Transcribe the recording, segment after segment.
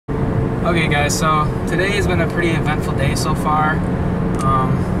Okay guys, so today has been a pretty eventful day so far.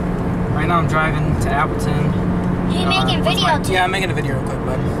 Right now I'm driving to Appleton. You making a video too? Yeah, I'm making a video real quick,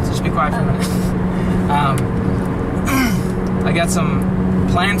 bud. So just be quiet for a minute. I got some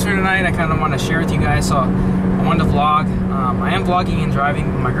plans for tonight I kind of want to share with you guys, so I wanted to vlog. I am vlogging and driving,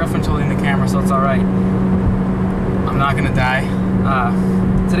 but my girlfriend's holding the camera, so it's alright. I'm not gonna die.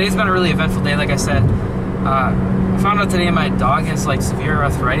 Today's been a really eventful day, like I said. I found out today my dog has like severe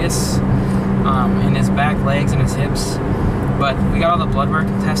arthritis in his back legs and his hips, but we got all the blood work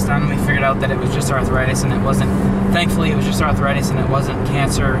and tests done and we figured out that it was just arthritis and it wasn't, thankfully it was just arthritis and it wasn't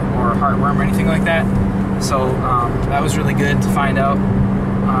cancer or heartworm or anything like that. So that was really good to find out.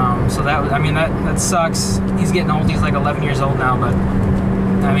 So that was, I mean, that sucks. He's getting old, he's like 11 years old now, but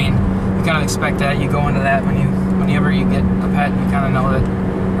I mean, you kind of expect that. You go into that whenever you get a pet, you kind of know that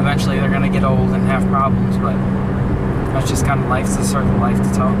eventually they're going to get old and have problems, but that's just kind of life. It's the circle of life.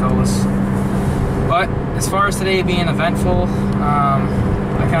 That's how it goes. But as far as today being eventful,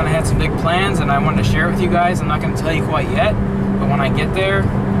 I kind of had some big plans and I wanted to share it with you guys. I'm not going to tell you quite yet, but when I get there,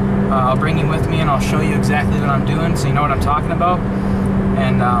 I'll bring you with me and I'll show you exactly what I'm doing so you know what I'm talking about.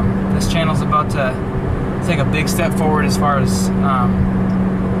 And this channel's about to take a big step forward as far as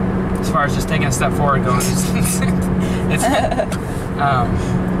just taking a step forward goes.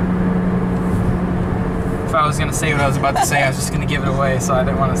 If I was going to say what I was about to say, I was just going to give it away, so I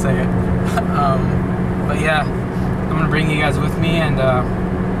didn't want to say it. But yeah, I'm going to bring you guys with me, and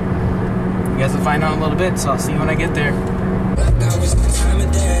you guys will find out in a little bit, so I'll see you when I get there.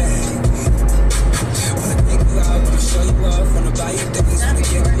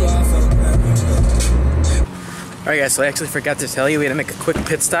 Alright guys, so I actually forgot to tell you, we had to make a quick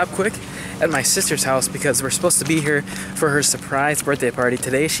pit stop at my sister's house because we're supposed to be here for her surprise birthday party.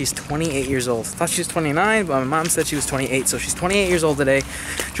 Today she's 28 years old. Thought she was 29, but my mom said she was 28, so she's 28 years old today,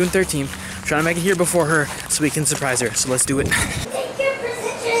 June 13th. I'm trying to make it here before her so we can surprise her, so let's do it. Take your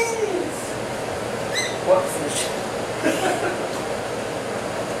positions! What position?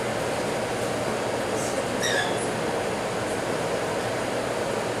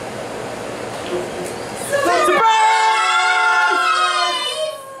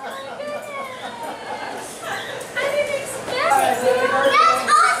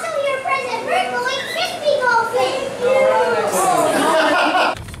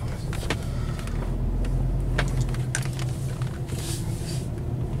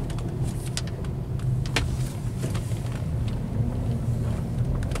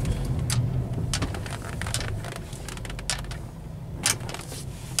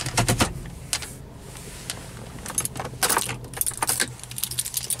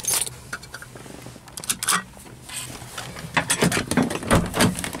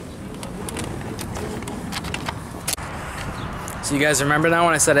 So you guys remember now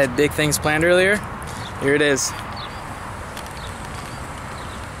when I said I had big things planned earlier? Here it is.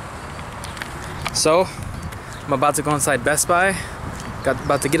 So, I'm about to go inside Best Buy.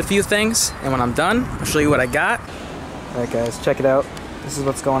 About to get a few things, and when I'm done, I'll show you what I got. Alright guys, check it out. This is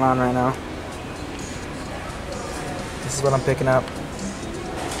what's going on right now. This is what I'm picking up.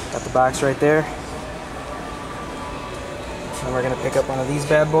 Got the box right there. And we're gonna pick up one of these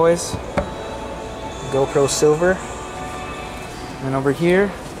bad boys. GoPro Silver. And over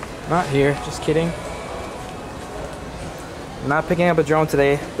here, not here, just kidding. I'm not picking up a drone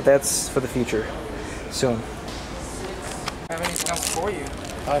today, but that's for the future, soon. I have anything else for you.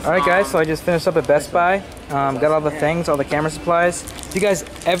 Alright guys, so I just finished up at Best Buy. Got all the things, all the camera supplies. If you guys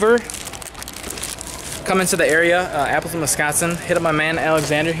ever come into the area, Appleton, Wisconsin, hit up my man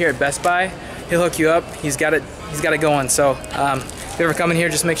Alexander here at Best Buy. He'll hook you up. He's got it going. So if you ever come in here,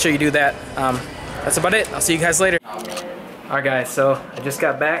 just make sure you do that. That's about it. I'll see you guys later. Alright guys, so I just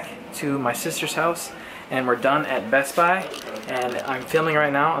got back to my sister's house and we're done at Best Buy, and I'm filming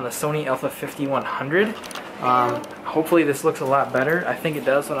right now on the Sony Alpha 5100. Hopefully this looks a lot better. I think it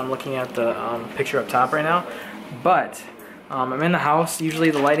does when I'm looking at the picture up top right now. But I'm in the house. Usually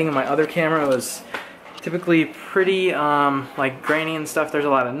the lighting in my other camera was typically pretty like grainy and stuff. There's a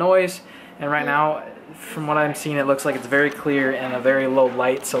lot of noise, and right now from what I'm seeing it looks like it's very clear and a very low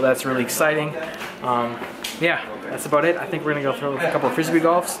light, so that's really exciting. Yeah, that's about it. I think we're gonna go throw a couple of frisbee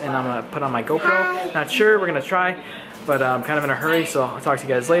golfs and I'm gonna put on my GoPro. Not sure, we're gonna try, but I'm kind of in a hurry, so I'll talk to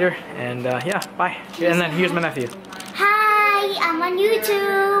you guys later. And yeah, bye. And then here's my nephew. Hi, I'm on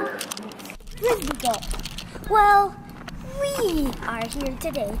YouTube. Frisbee golf. Well, we are here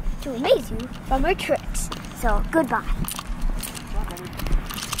today to amaze you from our tricks. So goodbye.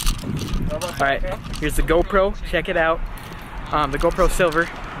 Alright, here's the GoPro. Check it out. The GoPro Silver.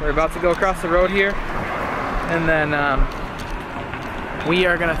 We're about to go across the road here. And then we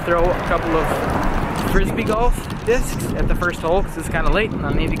are gonna throw a couple of frisbee golf discs at the first hole because it's kind of late and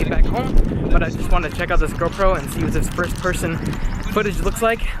I need to get back home. But I just wanted to check out this GoPro and see what this first person footage looks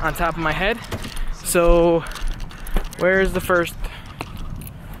like on top of my head. So, where's the first?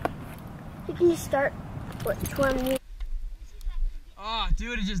 You can start which one you... Oh,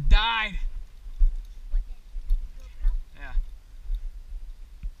 dude, it just died. Yeah.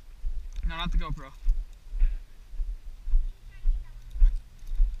 No, not the GoPro.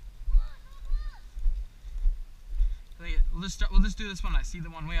 We'll just do this one. I see the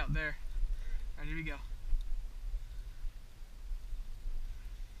one way out there. Alright, here we go.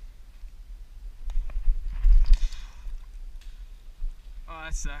 Oh,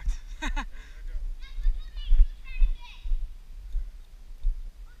 that sucked. Come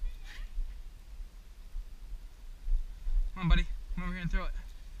on, buddy. Come over here and throw it.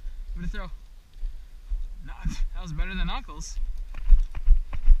 Give it a throw. No, that was better than Uncle's.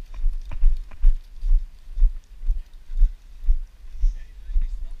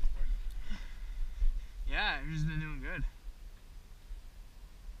 Yeah, you've just been doing good.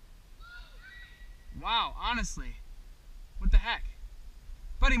 Wow, honestly. What the heck?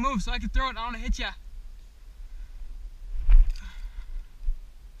 Buddy, move so I can throw it. I want to hit ya.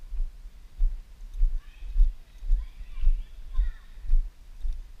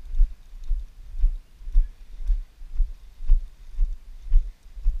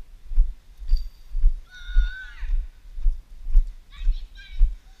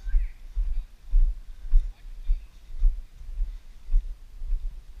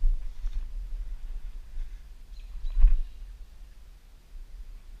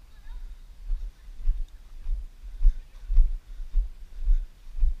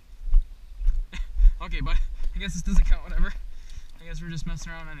 Okay, but I guess this doesn't count, whatever. I guess we're just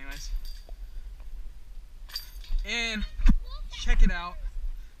messing around anyways. And check it out.